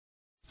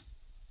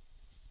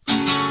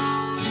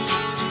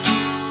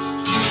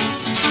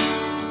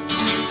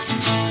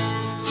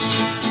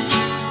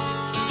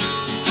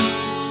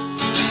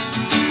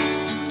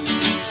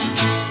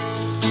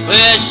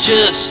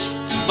just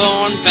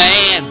born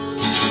bad,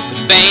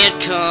 but bad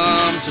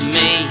come to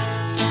me.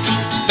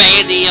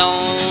 Bad the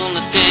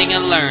only thing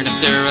I learned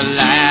after a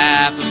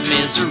life of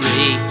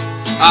misery.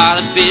 Are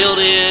they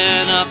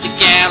building up the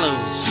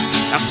gallows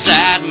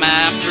outside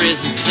my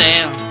prison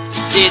cell?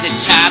 Did they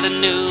tie the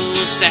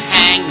noose to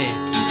hang me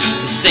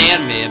and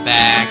send me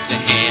back to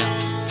hell?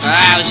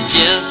 I was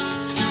just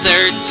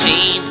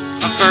 13,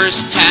 my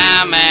first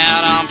time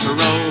out on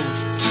parole.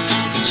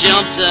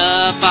 Jumped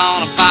up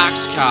on a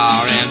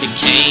boxcar and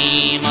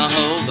became a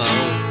hobo.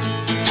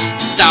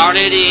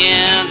 Started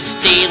in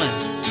stealing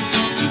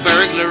and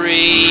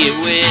burglary at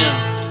will.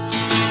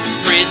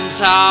 Prison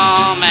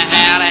taught me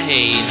how to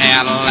hate,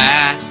 how to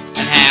lie,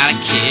 and how to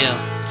kill.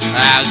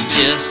 I was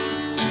just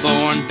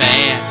born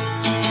bad,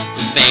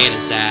 as bad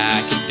as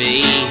I could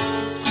be.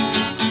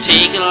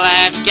 Take a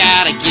life,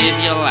 gotta give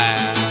your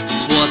life,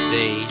 that's what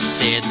they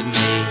said to me.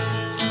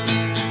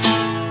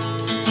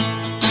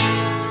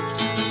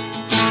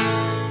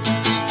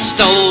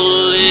 Stole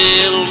a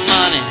little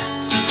money,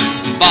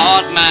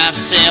 bought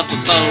myself a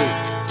boat.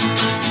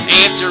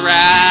 After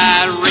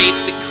I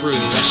raped the crew,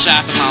 I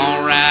shot them all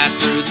right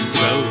through the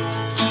throat.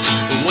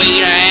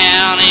 Way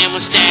down in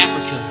West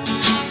Africa,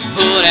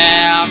 put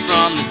out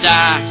from the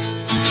docks.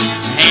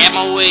 Had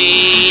my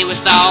way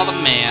with all the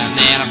men,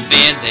 and I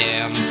fed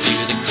them to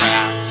the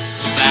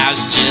crocs. I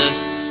was just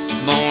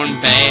born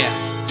bad,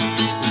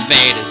 as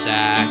bad as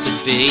I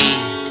could be.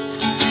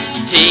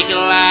 Take a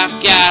life,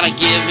 gotta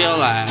give your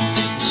life,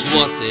 that's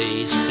what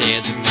they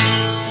said to me.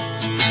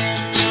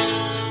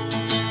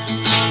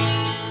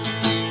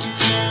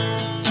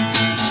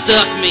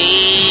 Stuck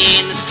me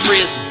in this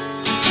prison,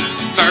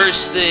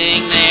 first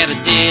thing that I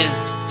did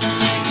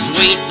was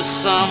wait for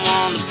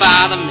someone to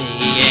bother me,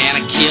 and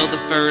I killed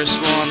the first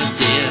one that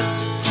did.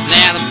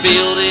 Now they're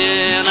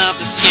building up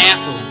the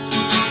scaffold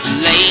to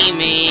lay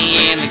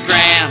me in the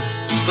ground,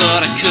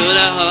 but I could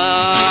have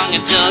hung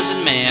a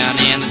dozen men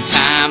in the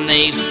time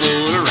they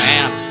fooled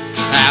around.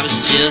 I was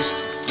just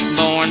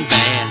born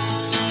bad,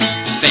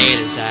 as bad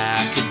as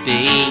I could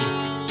be.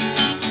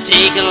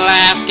 Take a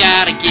life,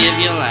 gotta give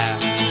your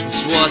life,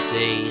 that's what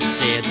they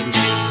said to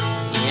me.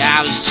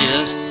 I was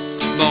just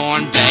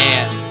born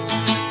bad,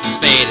 as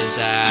bad as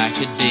I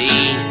could be.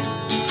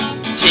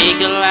 Take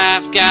a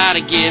life,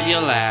 gotta give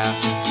your life,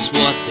 that's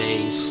what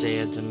they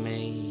said to me.